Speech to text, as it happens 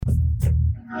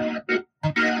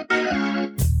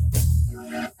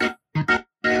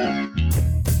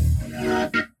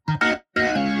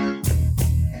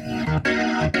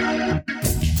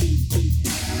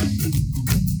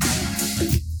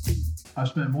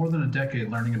more than a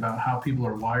decade learning about how people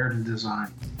are wired and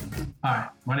designed. Hi,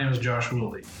 my name is Josh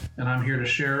Woolley, and I'm here to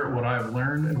share what I've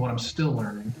learned and what I'm still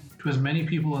learning to as many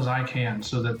people as I can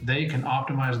so that they can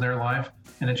optimize their life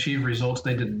and achieve results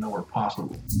they didn't know were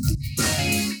possible.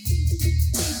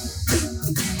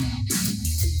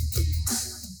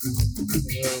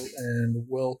 Hello and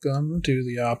welcome to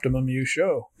the Optimum U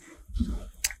Show.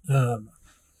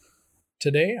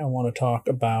 Today I want to talk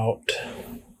about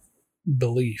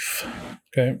belief.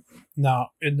 Okay.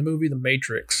 Now, in the movie The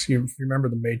Matrix, you remember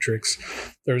The Matrix,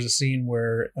 there's a scene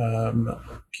where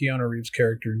Keanu Reeves'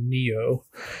 character Neo,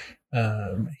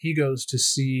 he goes to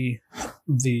see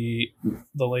the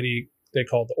lady they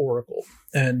call the Oracle,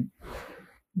 and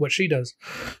what she does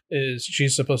is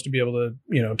she's supposed to be able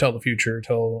to, tell the future,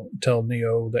 tell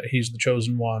Neo that he's the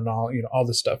chosen one, all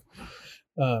this stuff.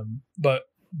 But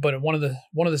in one of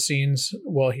the scenes,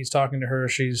 while he's talking to her,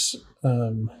 she's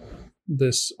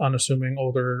this unassuming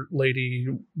older lady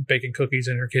baking cookies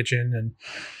in her kitchen,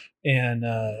 and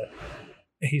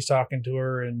he's talking to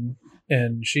her,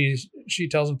 and she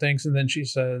tells him things, and then she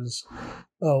says,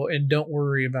 "Oh, and don't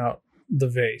worry about the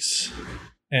vase."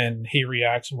 And he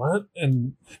reacts, "What?"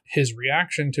 And his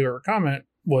reaction to her comment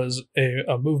was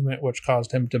a movement which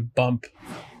caused him to bump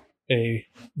a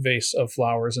vase of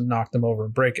flowers and knock them over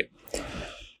and break it.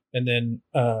 And then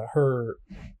her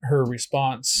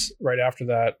response right after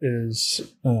that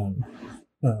is,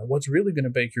 "What's really going to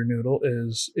bake your noodle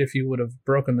is if you would have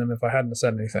broken them if I hadn't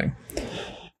said anything."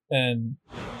 And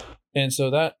so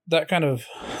that kind of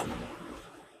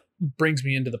brings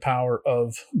me into the power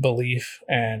of belief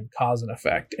and cause and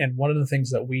effect. And one of the things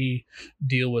that we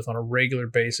deal with on a regular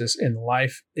basis in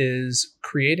life is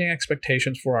creating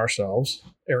expectations for ourselves,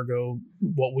 ergo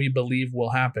what we believe will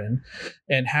happen,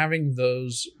 and having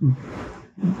those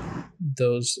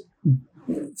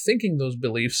thinking those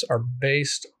beliefs are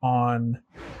based on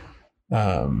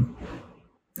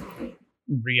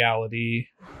reality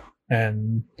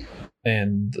and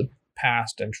the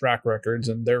past and track records,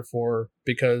 and therefore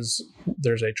because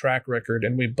there's a track record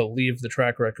and we believe the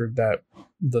track record, that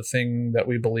the thing that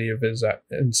we believe is that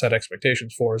and set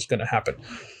expectations for is going to happen.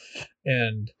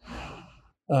 And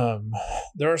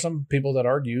there are some people that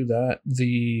argue that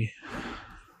the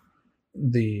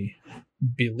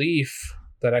belief,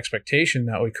 that expectation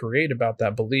that we create about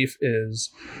that belief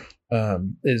is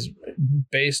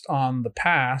based on the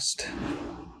past,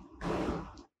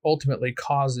 ultimately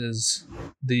causes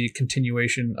the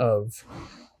continuation of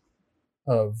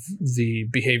the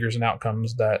behaviors and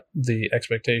outcomes that the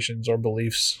expectations or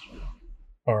beliefs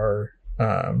are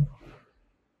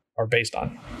based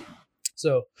on.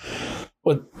 So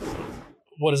what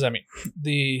does that mean?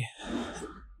 The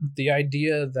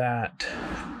idea that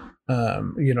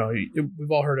we've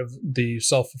all heard of the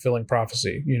self-fulfilling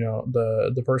prophecy.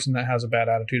 The person that has a bad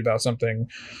attitude about something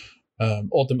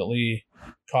ultimately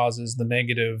causes the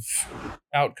negative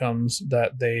outcomes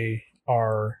that they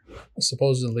are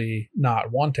supposedly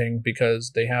not wanting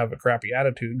because they have a crappy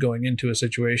attitude going into a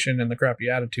situation, and the crappy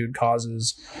attitude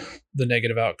causes the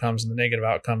negative outcomes, and the negative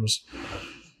outcomes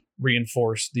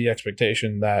reinforce the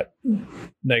expectation that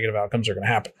negative outcomes are going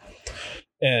to happen.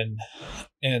 And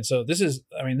so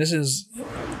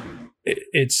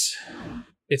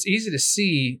it's easy to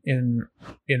see in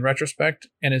retrospect,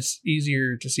 and it's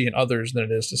easier to see in others than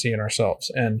it is to see in ourselves.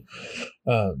 And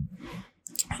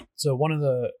so one of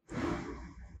the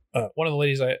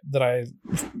ladies that I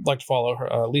like to follow,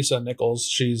 her, Lisa Nichols,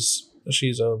 she's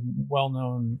a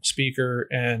well-known speaker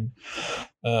and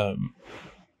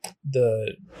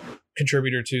the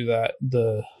contributor to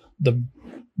the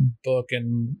book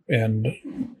and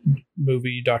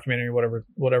movie, documentary,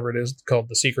 whatever it is called,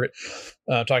 The Secret,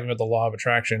 talking about the law of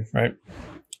attraction, right?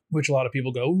 Which a lot of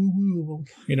people go, woo,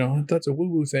 that's a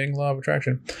woo thing, law of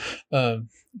attraction.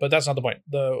 But that's not the point.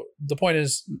 The point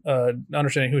is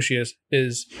understanding who she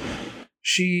is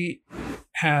she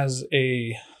has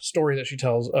a story that she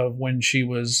tells of when she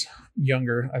was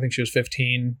younger. I think she was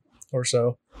 15 or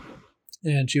so.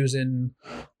 And she was in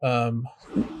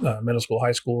middle school,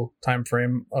 high school time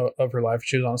frame of her life.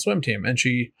 She was on a swim team, and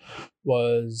she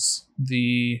was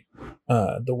the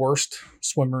worst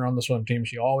swimmer on the swim team.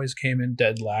 She always came in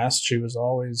dead last. She was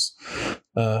always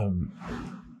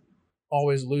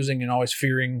losing and always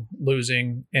fearing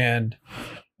losing. And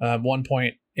at one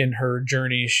point in her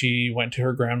journey, she went to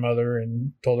her grandmother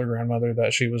and told her grandmother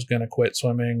that she was going to quit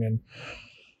swimming.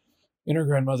 And her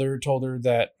grandmother told her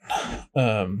that,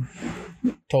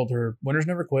 winners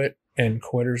never quit and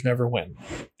quitters never win.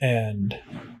 And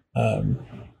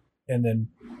then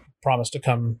promised to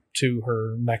come to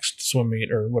her next swim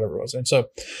meet or whatever it was. And so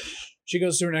she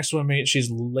goes to her next swim meet.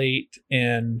 She's late,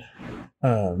 and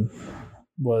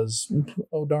was,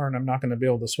 oh darn, I'm not going to be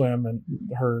able to swim, and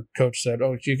her coach said,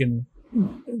 oh, you can,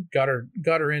 got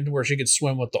her into where she could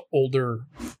swim with the older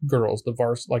girls,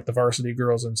 the varsity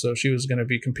girls, and so she was going to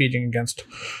be competing against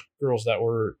girls that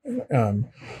were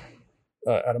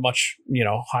at a much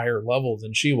higher level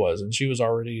than she was, and she was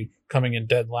already coming in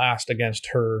dead last against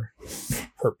her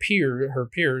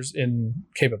peers in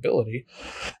capability,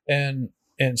 and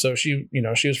so she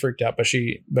was freaked out, but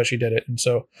she did it. And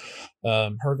so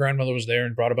her grandmother was there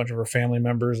and brought a bunch of her family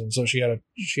members, and so she had a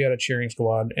cheering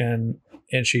squad, and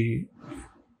she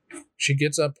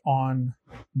gets up on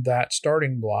that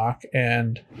starting block,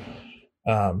 and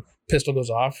pistol goes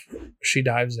off. She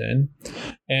dives in,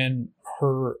 and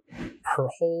her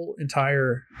whole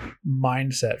entire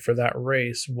mindset for that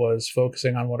race was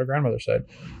focusing on what her grandmother said.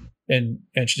 And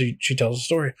she tells a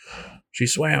story. She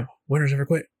swam. Winners never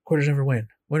quit. Quitters never win.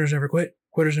 Winners never quit.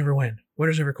 Quitters never win.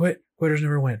 Winners never quit. Quitters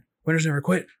never win. Winners never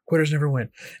quit. Quitters never win.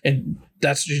 And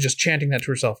she's just chanting that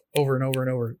to herself over and over and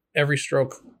over. Every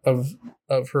stroke of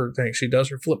her thing. She does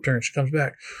her flip turn. She comes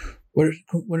back.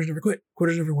 Winners never quit.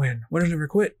 Quitters never win. Winners never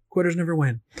quit. Quitters never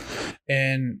win.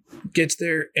 And gets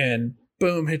there and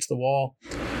boom, hits the wall.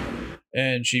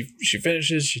 And she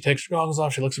finishes, she takes her goggles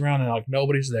off, she looks around, and like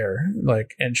nobody's there.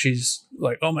 Like, and she's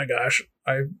like, oh my gosh,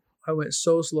 I went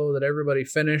so slow that everybody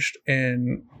finished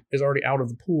and is already out of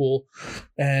the pool.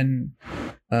 And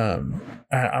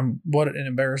I'm what an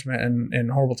embarrassment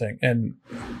and horrible thing. And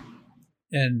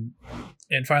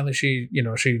finally she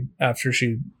after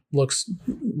she looks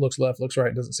left, looks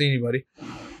right, doesn't see anybody.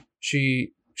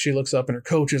 She looks up and her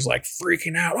coach is like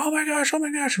freaking out. Oh my gosh.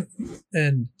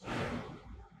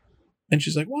 And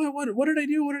she's like, what did I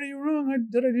do? What did I do wrong?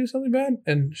 Did I do something bad?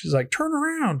 And she's like, turn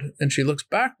around. And she looks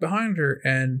back behind her,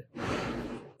 and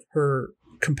her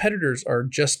competitors are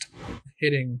just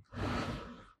hitting,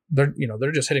 they're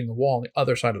just hitting the wall on the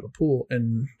other side of the pool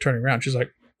and turning around. She's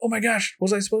like, oh my gosh,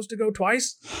 was I supposed to go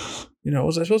twice?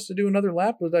 Was I supposed to do another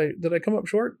lap? Did I come up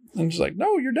short? And she's like,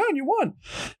 no, you're done. You won.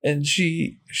 And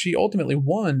she ultimately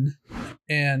won,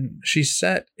 and she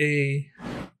set a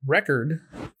record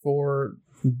for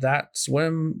that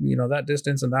swim, that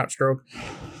distance and that stroke,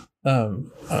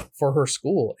 for her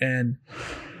school. And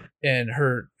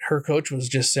her coach was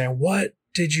just saying, what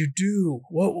did you do?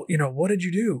 What did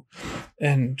you do?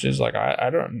 And she's like, I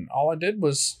don't, all I did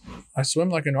was I swim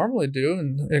like I normally do.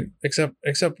 And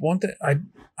except one thing,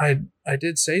 I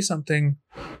did say something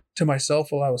to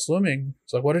myself while I was swimming.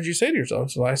 It's like, what did you say to yourself?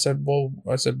 So I said,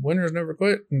 winners never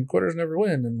quit and quitters never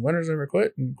win, and winners never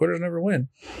quit and quitters never win.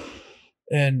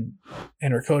 And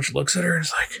her coach looks at her and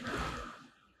is like,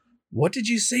 what did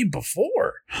you say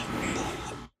before?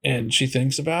 And she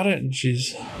thinks about it, and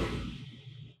she's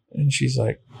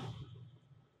like,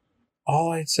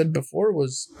 all I said before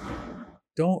was,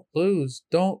 don't lose,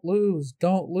 don't lose,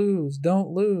 don't lose,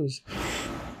 don't lose.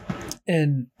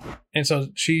 And so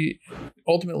she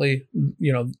ultimately,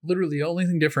 literally the only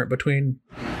thing different between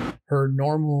her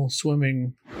normal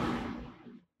swimming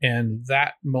and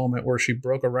that moment where she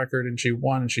broke a record and she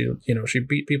won, and she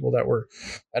beat people that were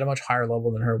at a much higher level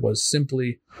than her, was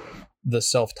simply the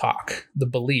self-talk, the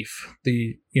belief,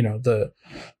 the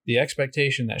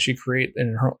expectation that she created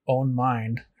in her own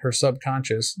mind, her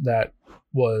subconscious, that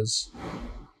was,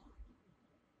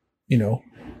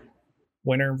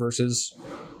 winner versus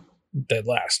dead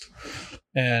last.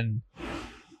 And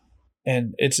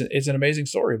it's an amazing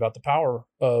story about the power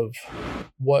of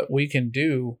what we can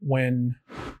do when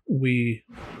we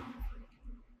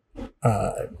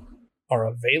are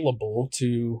available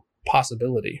to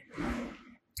possibility.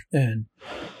 And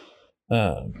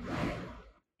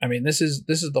this is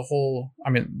the whole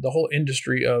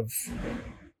industry of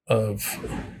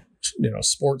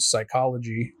sports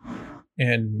psychology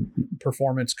and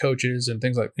performance coaches and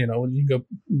things like,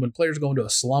 when players go into a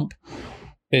slump,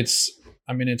 it's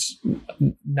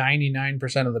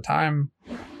 99% of the time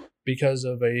because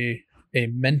of a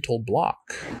mental block.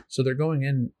 So they're going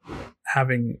in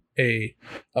having a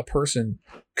person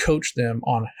coach them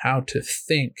on how to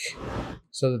think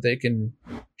so that they can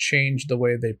change the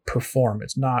way they perform.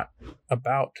 It's not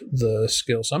about the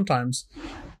skill. Sometimes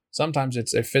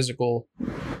it's a physical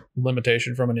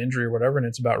limitation from an injury or whatever, and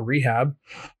it's about rehab.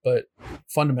 But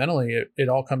fundamentally, it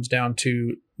all comes down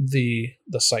to the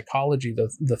psychology,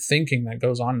 the thinking that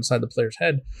goes on inside the player's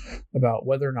head about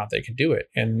whether or not they can do it.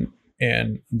 And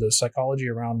the psychology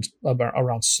around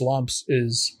slumps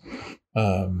is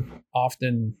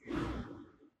often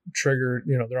triggered.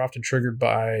 They're often triggered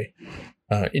by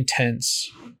intense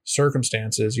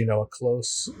circumstances. A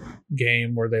close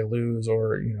game where they lose,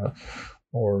 or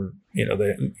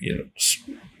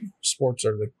sports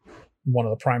are one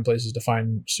of the prime places to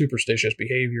find superstitious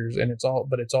behaviors, and it's all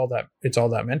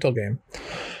that mental game.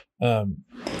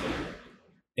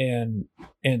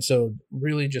 And so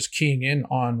really just keying in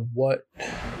on what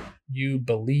you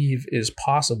believe is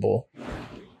possible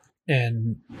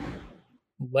and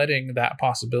letting that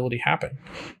possibility happen.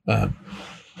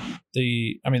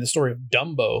 The story of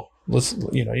Dumbo,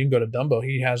 you can go to Dumbo.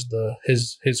 He has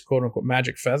his quote unquote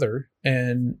magic feather,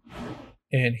 and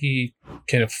he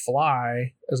can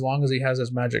fly as long as he has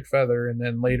his magic feather. And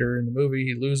then later in the movie,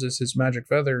 he loses his magic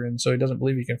feather, and so he doesn't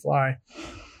believe he can fly.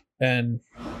 And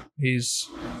he's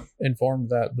informed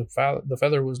that the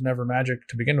feather was never magic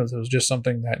to begin with. It was just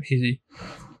something that he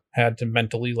had to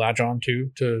mentally latch on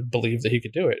to believe that he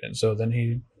could do it. And so then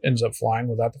he ends up flying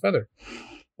without the feather.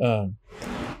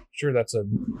 Sure, that's a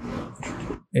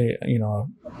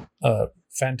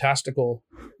fantastical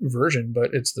version,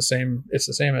 but it's the same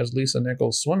as Lisa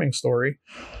Nichols' swimming story.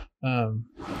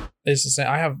 It's the same.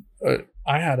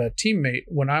 I had a teammate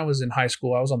when I was in high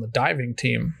school. I was on the diving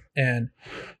team, and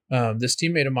this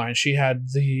teammate of mine, she had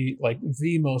the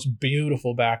most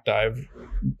beautiful back dive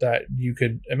that you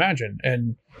could imagine,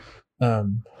 and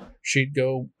she'd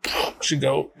go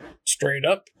straight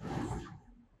up,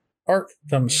 arc,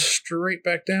 come straight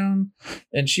back down,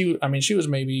 and she was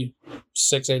maybe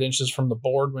 6-8 inches from the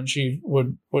board when she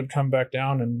would come back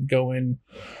down and go in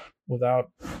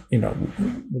without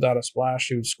a splash.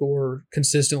 She would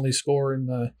consistently score in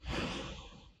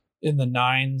the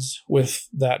nines with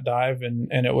that dive,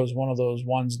 and it was one of those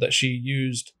ones that she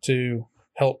used to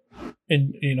help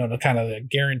to kind of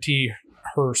guarantee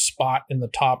her spot in the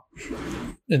top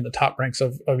ranks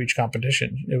of each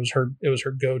competition. It was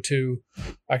her go-to.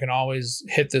 I can always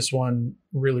hit this one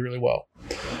really, really well.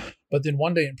 But then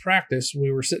one day in practice,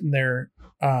 we were sitting there.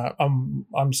 I'm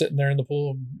sitting there in the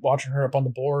pool watching her up on the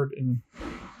board,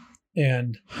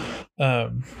 and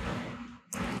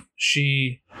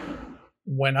she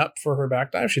went up for her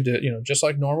back dive. She did, just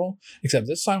like normal, except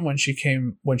this time when she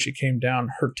came down,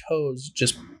 her toes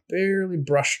just barely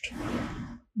brushed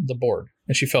the board,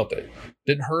 and she felt it.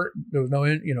 Didn't hurt. There was no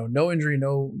injury,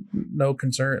 no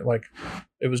concern. Like,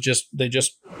 it was just, they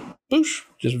just boosh,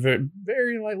 just very,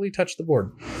 very lightly touched the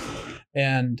board.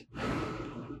 And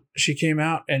she came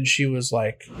out and she was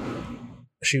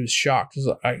shocked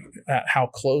at how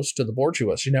close to the board she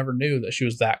was. She never knew that she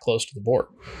was that close to the board.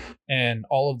 And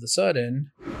all of a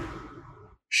sudden,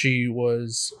 she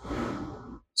was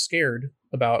scared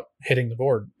about hitting the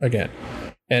board again.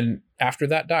 And after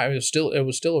that dive, it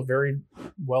was still a very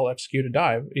well executed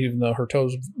dive, even though her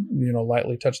toes,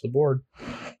 lightly touched the board.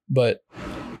 But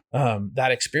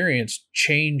that experience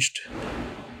changed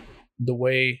the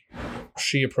way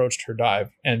she approached her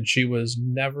dive, and she was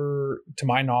never, to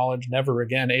my knowledge, never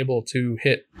again able to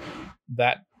hit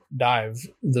that dive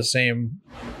the same,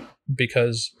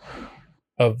 because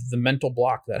of the mental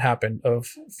block that happened of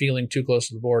feeling too close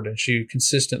to the board. And she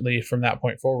consistently from that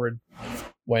point forward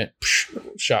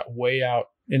shot way out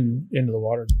into the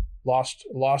water, lost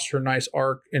her nice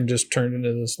arc, and just turned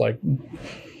into this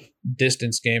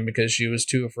distance game because she was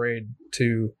too afraid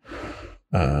to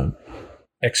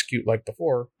execute like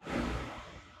before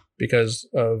because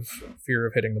of fear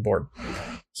of hitting the board.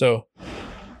 So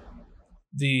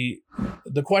the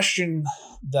question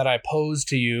that I pose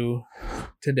to you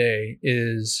today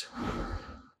is,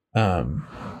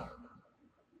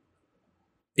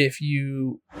 if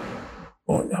you,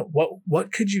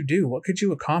 what could you do? What could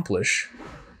you accomplish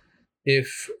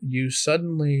if you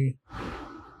suddenly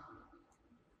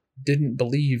didn't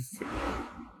believe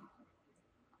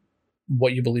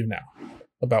what you believe now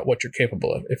about what you're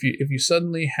capable of? If you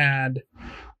suddenly had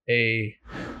a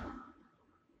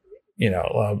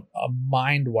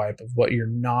mind wipe of what you're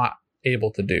not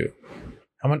able to do.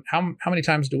 How many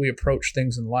times do we approach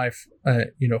things in life,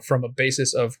 from a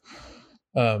basis of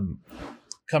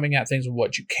coming at things with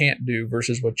what you can't do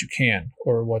versus what you can,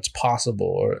 or what's possible,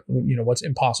 or what's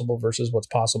impossible versus what's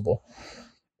possible,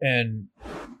 and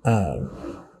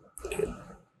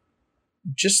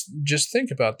just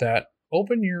think about that.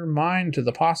 Open your mind to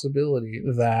the possibility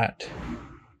that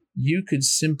you could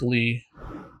simply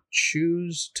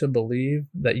choose to believe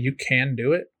that you can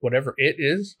do it, whatever it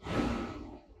is,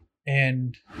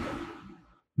 and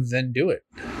then do it.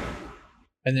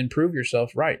 And then prove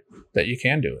yourself right that you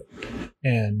can do it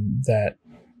and that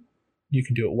you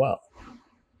can do it well.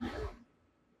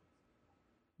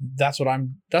 That's what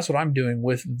I'm doing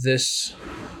with this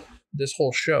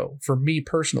whole show. For me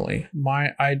personally,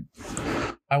 I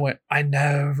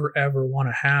never ever want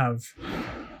to have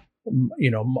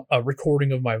a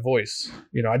recording of my voice.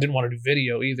 I didn't want to do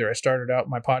video either. I started out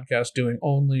my podcast doing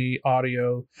only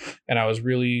audio, and I was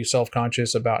really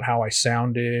self-conscious about how I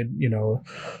sounded.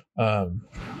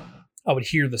 I would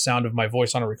hear the sound of my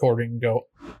voice on a recording and go,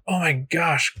 "Oh my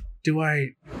gosh, do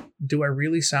I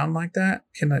really sound like that?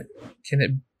 Can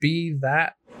it be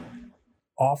that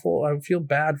awful?" I feel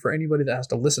bad for anybody that has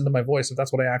to listen to my voice if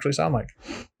that's what I actually sound like.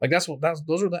 Like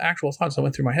those are the actual thoughts that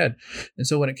went through my head. And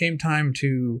so when it came time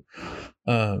to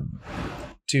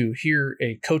hear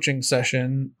a coaching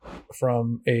session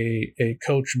from a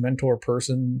coach mentor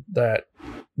person that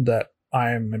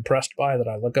I am impressed by, that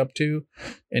I look up to,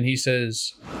 and he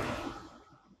says,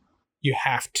 "You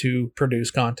have to produce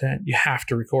content, you have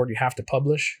to record, you have to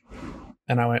publish."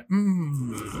 And I went,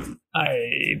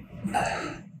 I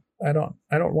don't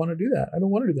want to do that. I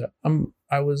don't want to do that.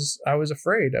 I was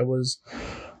afraid. I was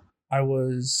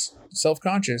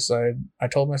self-conscious. I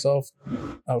told myself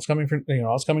I was coming to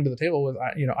the table with,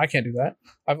 I can't do that.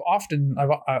 I've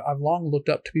long looked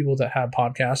up to people that had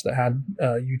podcasts, that had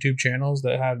YouTube channels,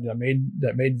 that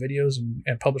made videos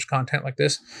and published content like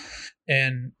this.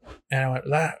 And I went,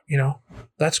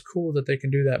 that's cool that they can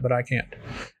do that, but I can't.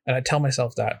 And I tell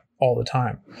myself that all the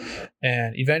time.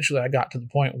 And eventually I got to the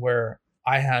point where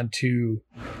I had to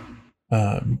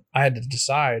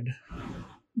decide,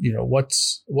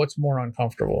 what's more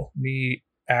uncomfortable, me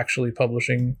actually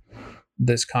publishing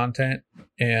this content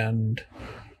and,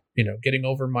 getting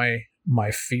over my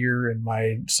fear and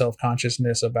my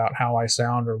self-consciousness about how I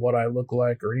sound or what I look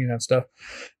like or any of that stuff,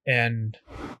 and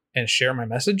share my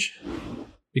message,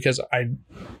 because I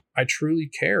truly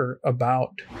care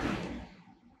about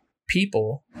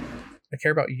people. I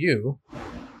care about you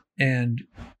and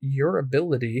your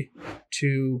ability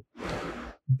to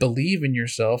believe in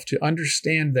yourself, to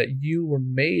understand that you were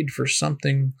made for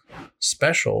something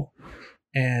special.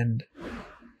 And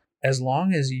as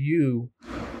long as you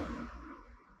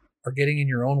are getting in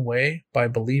your own way by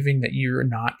believing that you're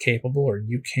not capable or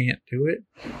you can't do it,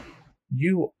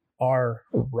 you are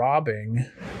robbing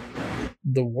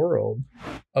the world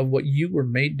of what you were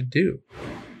made to do.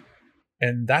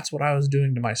 And that's what I was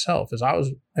doing to myself, is I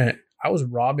was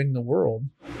robbing the world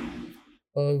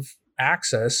of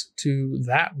access to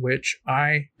that which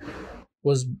I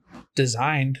was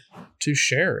designed to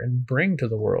share and bring to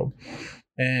the world.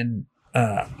 And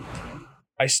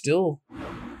I still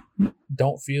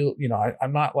don't feel,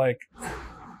 I'm not like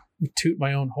toot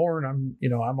my own horn. I'm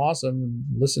awesome.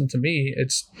 Listen to me.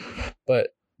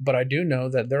 But I do know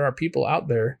that there are people out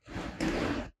there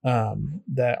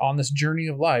that on this journey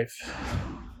of life,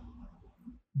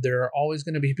 there are always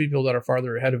going to be people that are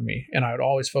farther ahead of me. And I would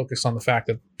always focus on the fact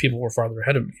that people were farther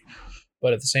ahead of me.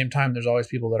 But at the same time, there's always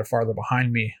people that are farther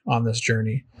behind me on this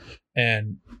journey.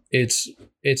 And it's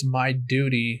my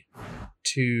duty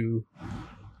to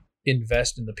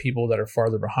invest in the people that are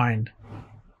farther behind,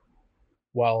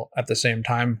 while at the same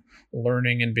time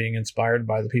learning and being inspired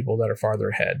by the people that are farther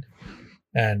ahead.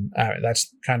 And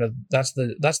that's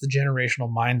the generational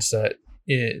mindset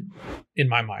in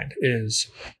my mind. It's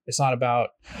not about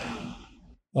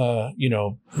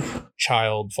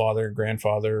child, father,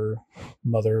 grandfather,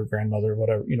 mother, grandmother,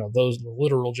 whatever, those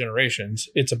literal generations.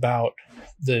 It's about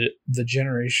the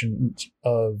generations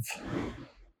of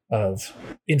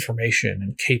information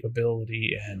and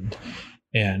capability and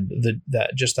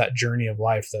that journey of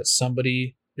life, that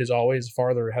somebody is always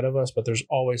farther ahead of us, but there's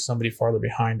always somebody farther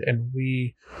behind, and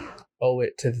we owe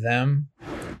it to them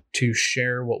to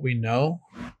share what we know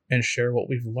and share what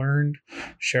we've learned,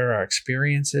 share our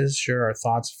experiences, share our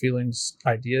thoughts, feelings,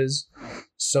 ideas,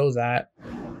 so that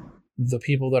the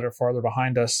people that are farther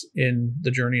behind us in the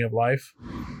journey of life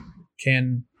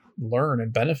can learn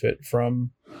and benefit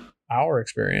from our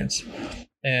experience.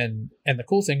 And the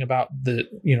cool thing about the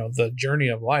journey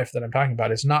of life that I'm talking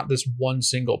about is not this one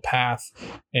single path.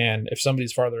 And if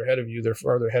somebody's farther ahead of you, they're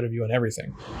farther ahead of you in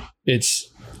everything.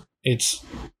 It's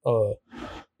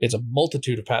a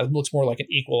multitude of paths. It looks more like an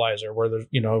equalizer, where there's,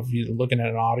 if you're looking at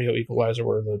an audio equalizer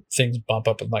where the things bump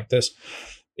up and like this,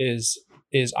 is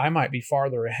I might be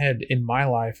farther ahead in my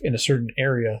life in a certain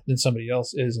area than somebody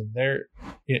else is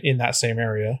in that same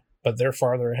area, but they're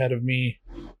farther ahead of me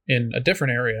in a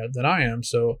different area than I am.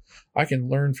 So I can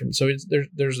learn from, so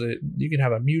you can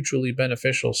have a mutually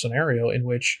beneficial scenario in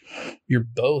which you're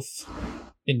both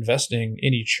investing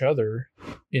in each other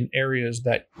in areas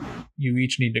that you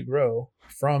each need to grow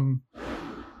from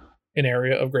an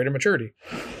area of greater maturity.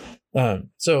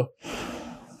 So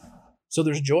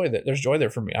there's joy there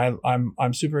for me.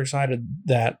 I'm super excited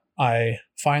that I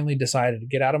finally decided to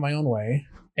get out of my own way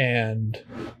and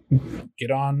get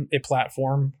on a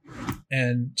platform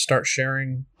and start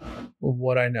sharing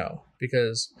what I know,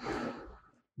 because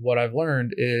what I've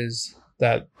learned is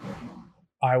that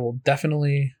I will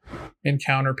definitely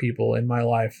encounter people in my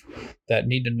life that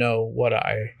need to know what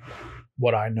I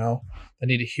know, that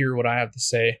need to hear what I have to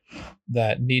say,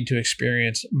 that need to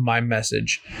experience my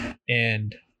message.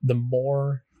 And the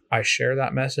more I share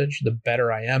that message, the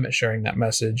better I am at sharing that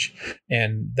message.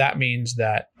 And that means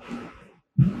that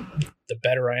the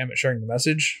better I am at sharing the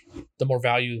message, the more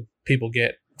value people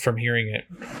get from hearing it.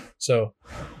 So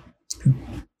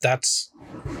that's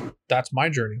my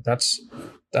journey. That's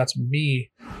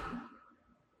me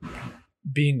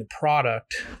being the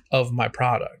product of my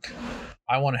product.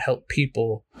 I want to help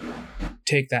people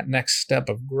take that next step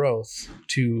of growth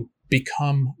to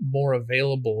become more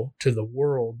available to the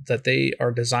world that they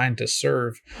are designed to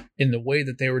serve in the way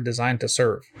that they were designed to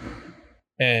serve.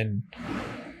 And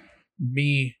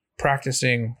me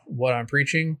practicing what I'm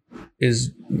preaching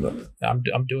is I'm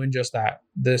doing just that.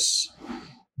 This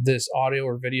audio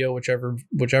or video,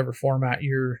 whichever format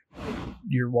you're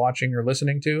watching or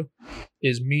listening to,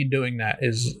 is me doing that,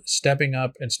 is stepping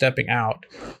up and stepping out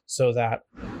so that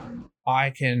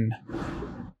I can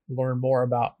learn more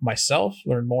about myself,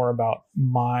 learn more about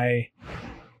my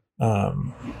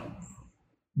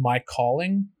my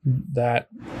calling, that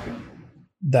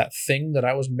thing that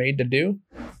I was made to do,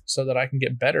 so that I can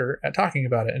get better at talking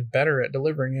about it and better at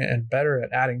delivering it and better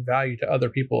at adding value to other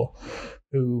people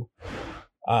who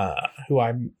I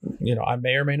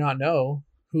may or may not know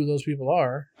who those people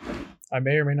are. I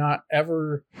may or may not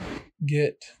ever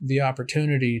get the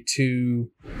opportunity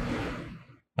to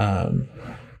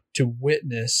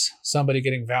witness somebody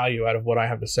getting value out of what I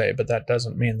have to say, but that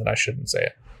doesn't mean that I shouldn't say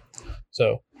it.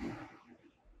 So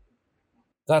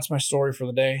that's my story for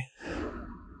the day.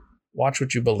 Watch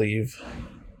what you believe.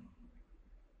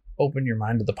 Open your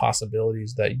mind to the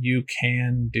possibilities that you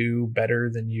can do better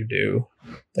than you do,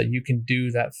 that you can do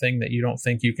that thing that you don't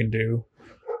think you can do,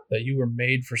 that you were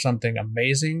made for something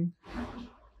amazing,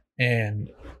 and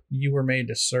you were made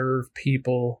to serve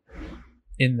people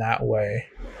in that way.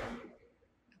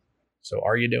 So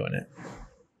are you doing it?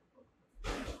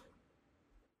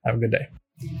 Have a good day.